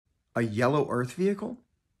A yellow Earth vehicle?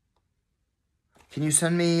 Can you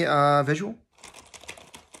send me a visual?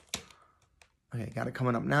 Okay, got it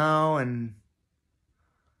coming up now, and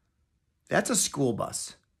that's a school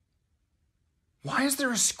bus. Why is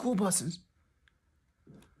there a school bus?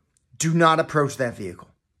 Do not approach that vehicle.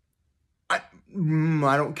 I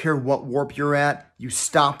don't care what warp you're at. You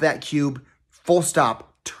stop that cube. Full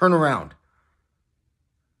stop. Turn around.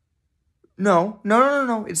 No.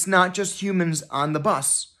 It's not just humans on the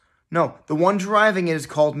bus. No, the one driving it is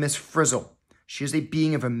called Miss Frizzle. She is a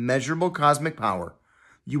being of immeasurable cosmic power.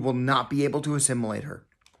 You will not be able to assimilate her.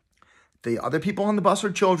 The other people on the bus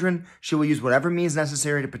are children. She will use whatever means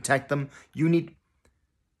necessary to protect them. You need...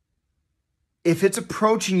 If it's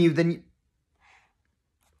approaching you, then...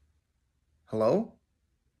 Hello?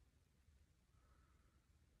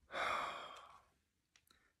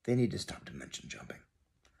 They need to stop dimension jumping.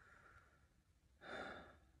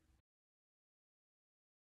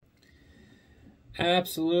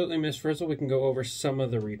 Absolutely, Miss Frizzle. We can go over some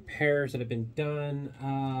of the repairs that have been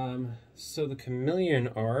done. So the Chameleon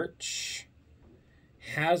Arch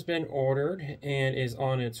has been ordered and is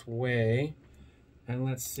on its way. And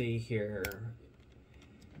let's see here.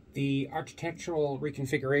 The architectural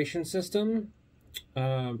reconfiguration system.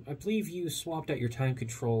 I believe you swapped out your time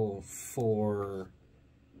control for,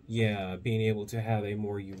 being able to have a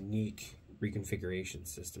more unique reconfiguration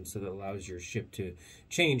system, so that allows your ship to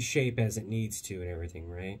change shape as it needs to and everything,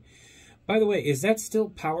 right? By the way, is that still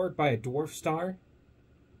powered by a dwarf star?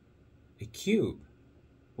 A cube?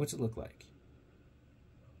 What's it look like?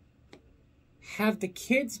 Have the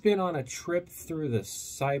kids been on a trip through the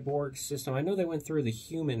cyborg system? I know they went through the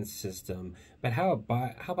human system, but how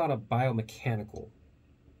about a biomechanical?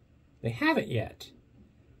 They haven't yet.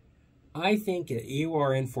 I think that you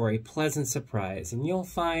are in for a pleasant surprise, and you'll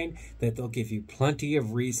find that they'll give you plenty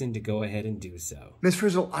of reason to go ahead and do so. Miss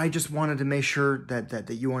Frizzle, I just wanted to make sure that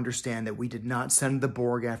you understand that we did not send the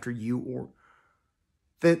Borg after you or...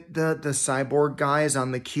 The cyborg guys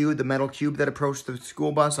on the cube, the metal cube that approached the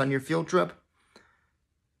school bus on your field trip?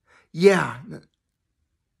 Yeah.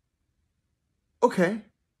 Okay.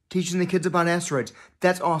 Teaching the kids about asteroids.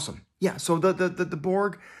 That's awesome. Yeah, so the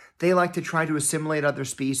Borg... They like to try to assimilate other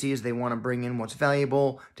species. They want to bring in what's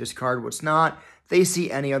valuable, discard what's not. They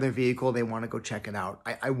see any other vehicle, they want to go check it out.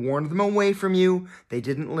 I warned them away from you. They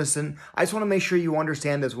didn't listen. I just want to make sure you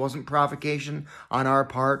understand this wasn't provocation on our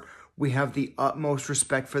part. We have the utmost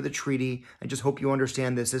respect for the treaty. I just hope you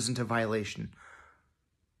understand this isn't a violation.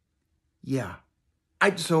 Yeah.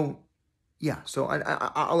 I'll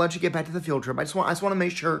let you get back to the field trip. I just want to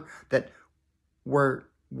make sure that we're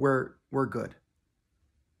good.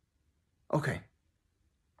 Okay.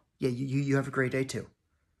 Yeah, you have a great day too.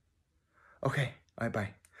 Okay. All right,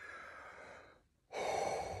 bye.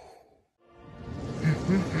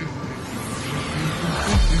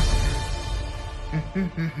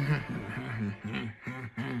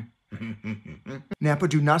 Nappa,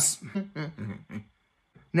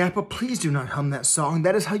 Nappa, please do not hum that song.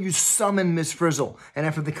 That is how you summon Miss Frizzle. And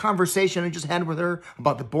after the conversation I just had with her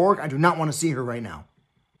about the Borg, I do not want to see her right now.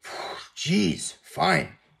 Jeez,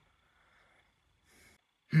 fine.